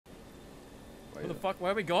Where the fuck?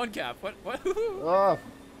 Where are we going, Cap? What? Ah,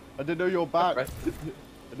 I didn't know you were back. And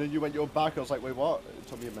then you went, you're back. I was like, wait, what? It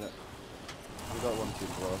took me a minute. We got 1, 2,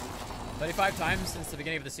 4. 35 times since the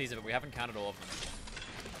beginning of the season, but we haven't counted all of them.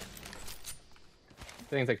 I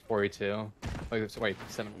think it's like 42. Wait,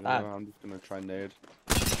 7. Yeah, I'm just gonna try nade.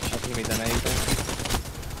 I think he done anything.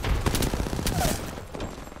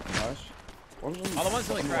 Nice. All the one's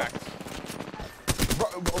really cracked.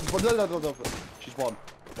 No. She's one.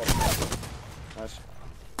 Nice.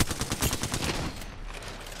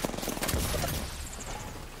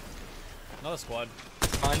 Another squad.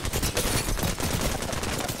 Fine.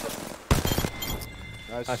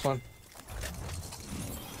 Nice one.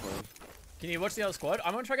 Can you watch the other squad?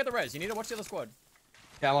 I'm gonna try to get the res. You need to watch the other squad.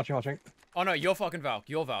 Yeah, I'm watching. Oh no, you're fucking Valk.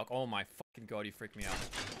 You're Valk. Oh my fucking god, you freaked me out.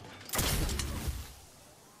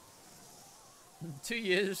 2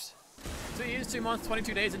 years. 2 years, 2 months,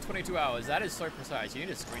 22 days, and 22 hours. That is so precise. You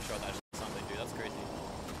need to screenshot that shit or something, dude. That's crazy.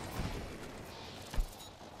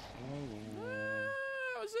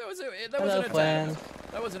 That was an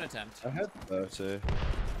attempt. That was an attempt. I had 30.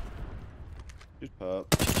 She's perp.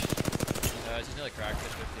 She's nearly cracked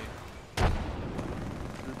at 50.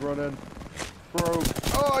 She's running. Bro.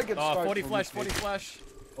 Oh, I get stuck. 40 flash, 40 flash.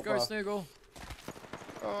 Go, Snoogle.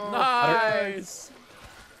 Oh. Nice!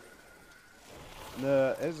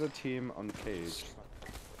 There is a team on cage.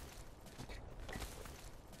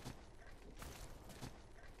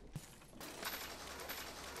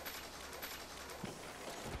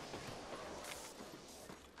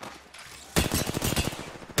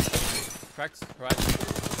 Cracked. Horizon.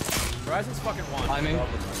 Horizon's fucking one. Timing.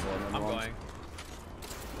 I'm going.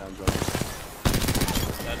 Yeah, I'm going.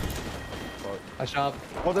 Dead. I shot.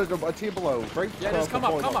 Oh, there's a team below. Break. Yeah, just come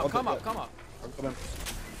up. I'm coming.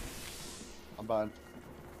 I'm buying.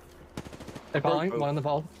 They're falling. One on the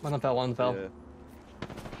fall. One fell. Yeah.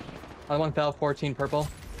 Other one fell. 14 purple.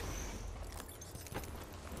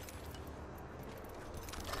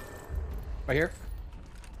 Right here.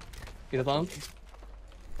 He's alone.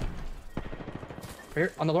 Right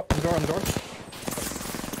here. On the door.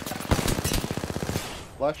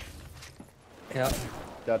 Flash. Yeah.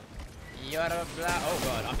 Dead. Oh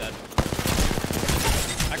god, I'm dead.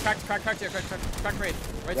 I cracked here. Cracked raid.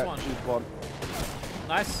 Raid's Yeah, one. she's one.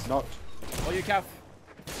 Nice. Knocked. All you, Cav.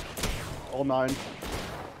 All 9.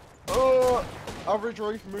 Oh, average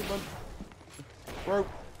rate movement. Bro.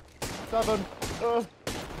 7.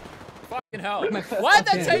 Fucking hell. Why did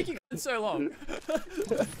that take you so long?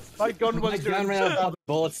 My gun was My gun ran out of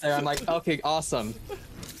bullets there. I'm like, okay, awesome.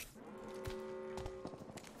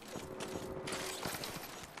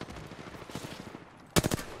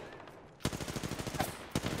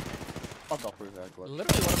 Fuck off with that glitch.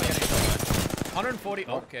 Literally, what am I getting shot at? 140.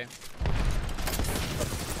 Oh, okay.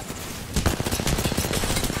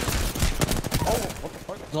 Oh, what the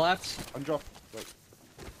fuck? To the left. I'm dropped. Wait.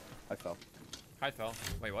 I fell. I fell.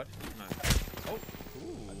 Wait, what? No. Oh, ooh,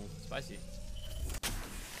 spicy.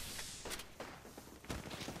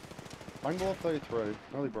 Angle 33.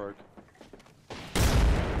 Nearly broke.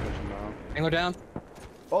 Angler down.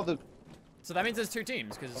 Oh, the. So that means there's 2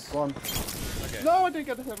 teams, because... One. Okay. No, I didn't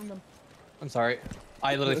get to hit them. I'm sorry.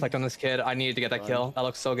 I literally flicked on this kid. I needed to get that kill. That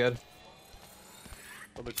looks so good.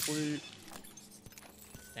 Oh, the tweet.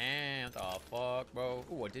 Damn, what the fuck, bro.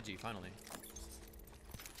 Ooh, a digi, finally.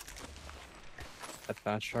 That's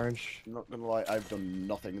fast charge. I'm not gonna lie, I've done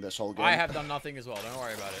nothing this whole game. I have done nothing as well, don't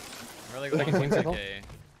worry about it. I'm really Second going team for circle? TK.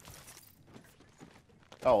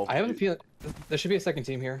 Oh. I have a feeling there should be a second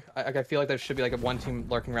team here. I feel like there should be like a 1 team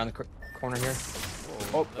lurking around the corner here.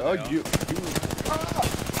 Oh, There they you. Ah!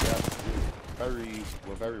 Yeah.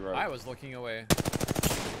 We're very right. I was looking away.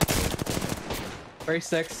 Very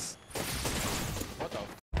 6. What the f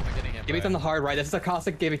am I getting hit Gibby's by? on the hard right. This is a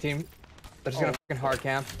caustic Gibby team. They're just gonna fucking hard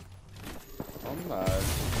camp. I'm mad.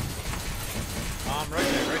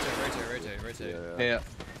 Rotate. Yeah.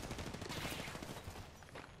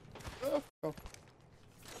 Oh.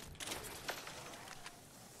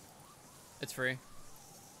 It's free.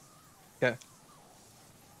 Okay.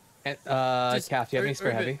 And Calf, do you have any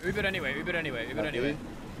spare heavy? Oob it anyway.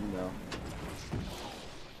 No.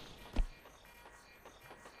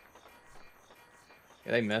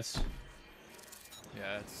 Yeah, they missed.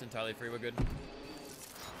 Yeah, it's entirely free, we're good.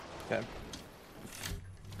 Okay.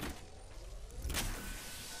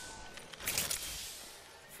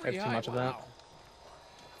 I have too much of that.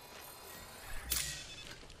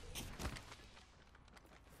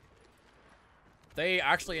 They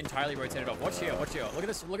actually entirely rotated off. Watch here. Look at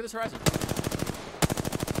this horizon.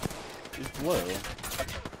 He's blue.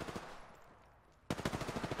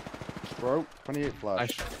 Bro, 28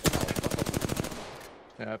 flash.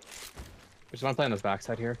 Yep. just want to play on this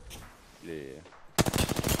backside here. Yeah.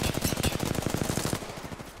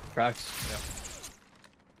 Cracked. Yep.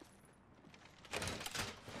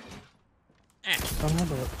 Don't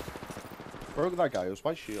have it. Broke that guy. It was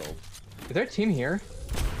my shield. Is there a team here?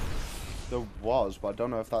 There was, but I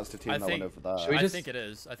don't know if that's the team that went over there. Should we I just- think it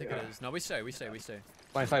is. I think it is. No, we stay.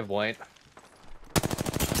 25 white.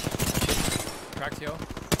 Cracked heal.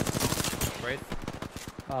 Wraith.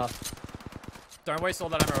 Uh, Don't waste all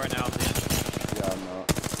that ammo right now. At the end. Yeah, I'm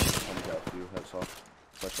not. I'm trying to get a few hits off,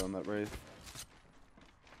 especially on that Wraith.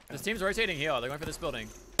 This team's rotating here. They're going for this building.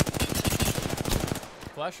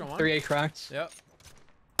 Flash on one. 3A cracked. Yep.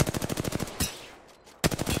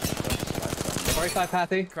 45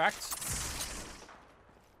 Pathy. Cracked.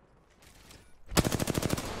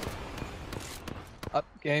 Up,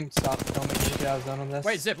 game, stop. Don't make me get out of zone on this.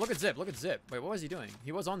 Wait, Zip. Look at Zip. Look at Zip. Wait, what was he doing?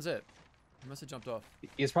 He was on Zip. He must have jumped off.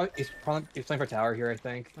 He's playing for tower here, I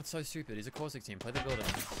think. That's so stupid. He's a Corsic team. Play the building.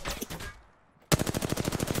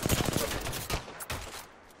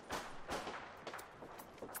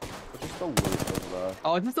 Which is still weird over there.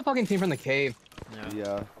 Oh, is this the fucking team from the cave? Yeah.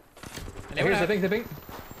 Yeah. And Here's zipping.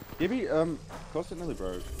 Maybe, Corsic nearly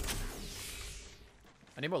broke.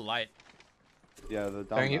 I need more light. Yeah, the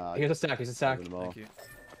down there. Here's a stack. Thank you.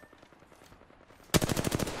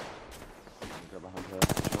 Go behind here.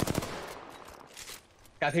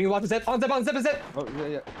 Guys, can you watch the zip? On zip. Oh,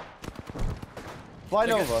 yeah.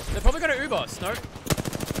 Flying over. They're probably gonna Uber. Snow.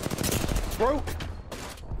 Broke!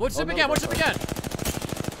 Watch Zip no, again. Watch no, Zip again.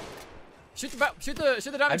 Shoot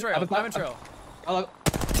the diamond trail. Diamond trail. Hello.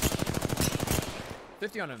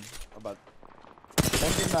 50 on him. Oh, bad.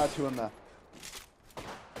 One team there, two in there.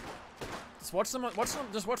 Just watch them.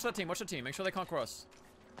 Just watch that team. Watch the team. Make sure they can't cross.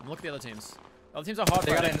 And look at the other teams. The other teams are hard.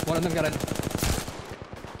 They got in. One of them got in.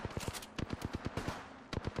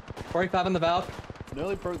 45 on the valve.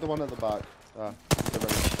 Nearly broke the one at the back.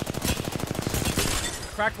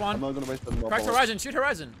 Cracked one. I'm not gonna waste the mob. Cracked Horizon. Shoot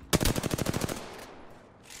Horizon.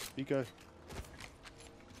 Pico.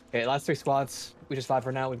 Okay, last 3 squads. We just 5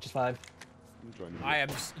 for now. We just 5. I'm joining you. I am,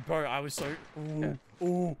 bro. I was so. Ooh. Yeah.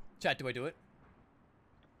 Ooh. Chat. Do I do it?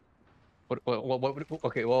 What,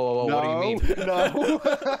 okay, whoa, No, what do you mean? No.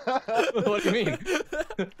 What do you mean?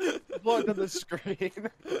 Looked at the screen.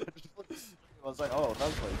 I was like, oh,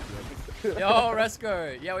 that's like good. Yo,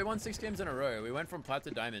 Resco. Yeah, we won 6 games in a row. We went from plat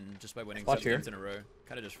to diamond just by winning 7 games in a row.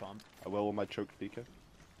 Kind of just farmed. I will with my choked Pico.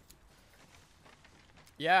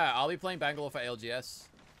 Yeah, I'll be playing Bangalore for ALGS.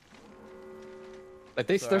 Like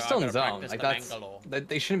So they're still I in gotta zone. practice Like the that's Bangalore.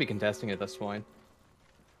 they shouldn't be contesting at this point.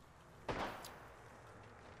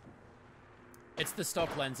 It's the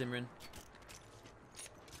stock lens, Imran.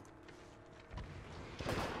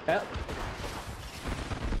 Yeah.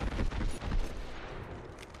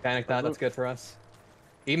 Panic that. That's good for us.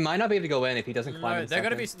 He might not be able to go in if he doesn't climb. No, in they're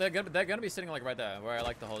gonna second. be they're gonna be sitting like right there where I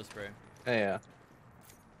like the holo spray. Yeah.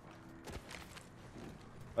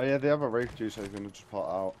 Oh yeah, they have a rake too, so they're gonna just pot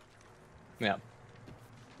out. Yeah.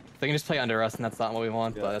 They can just play under us, and that's not what we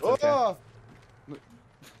want, Yeah. but that's okay. I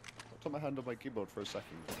put my hand on my keyboard for a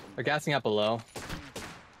second. They're gassing up below.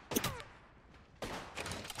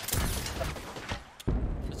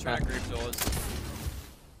 Just trying to group doors.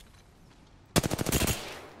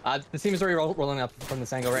 The team is already rolling up from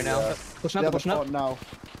this angle right now. Yeah. Pushing up, pushing up. Now.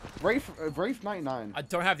 Wraith 99. I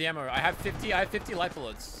don't have the ammo. I have 50 light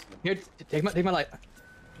bullets. Here, take my light.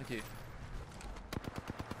 Thank you.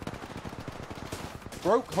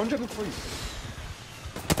 Broke 103.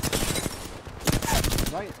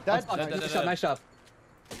 Dead. Nice shot.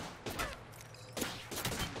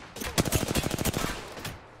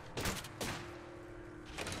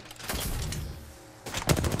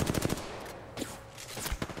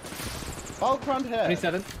 Bulk around here.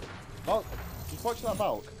 27. Bulk. Just watch that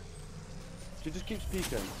bulk. She just keeps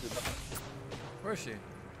peeking. Where is she?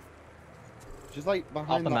 She's like Off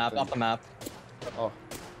behind the that map, thing. off the map. Oh.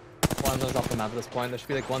 One of those off the map at this point. There should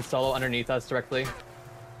be like one solo underneath us directly.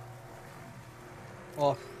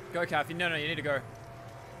 Oh, Go, Kathy. No, you need to go.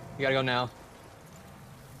 you gotta go now.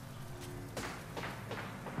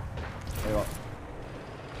 There you are.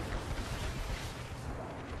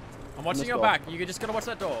 I'm watching Let's your go. back. You just gotta watch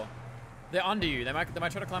that door. They're under you. They might try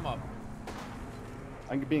to climb up.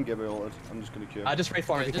 I'm being Gabriel. I'm just gonna queue. Just raid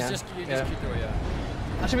farm if you can. Just keep Yeah. through it, yeah.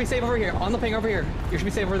 I should be safe over here. On the ping over here. You should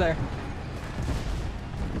be safe over there.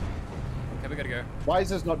 Okay, we gotta go. Why is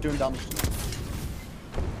this not doing damage to me?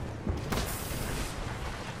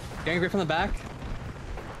 Getting grip from the back.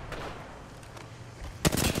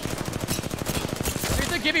 Shoot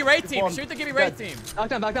the Gibby raid team. One. Shoot the Gibby raid Dead. team. Back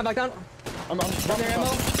down, back down, back down. I'm Their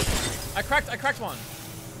ammo. I cracked one.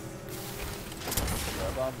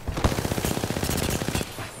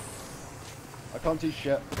 can't see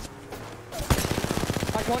shit.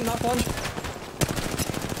 Knock one, knock one.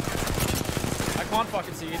 I can't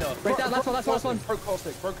fucking see either. Right down, last one, last one. Broke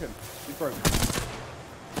caustic, broken. He's broke.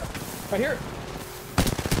 Right here.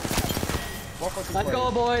 Let's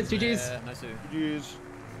go, boys. GG's. Yeah, nice dude. GG's.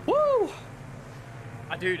 Woo!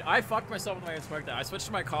 Dude, I fucked myself when I smoked that. I switched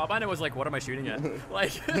to my carbine and was like, what am I shooting at?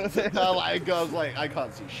 Like, I was like, I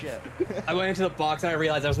can't see shit. I went into the box and I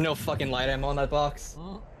realized there was no fucking light ammo in that box.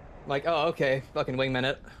 Like, oh, okay. Fucking wingman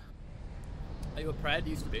it. Are you a pred?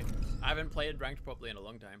 Used to be. I haven't played ranked properly in a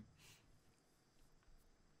long time.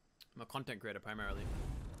 I'm a content creator primarily.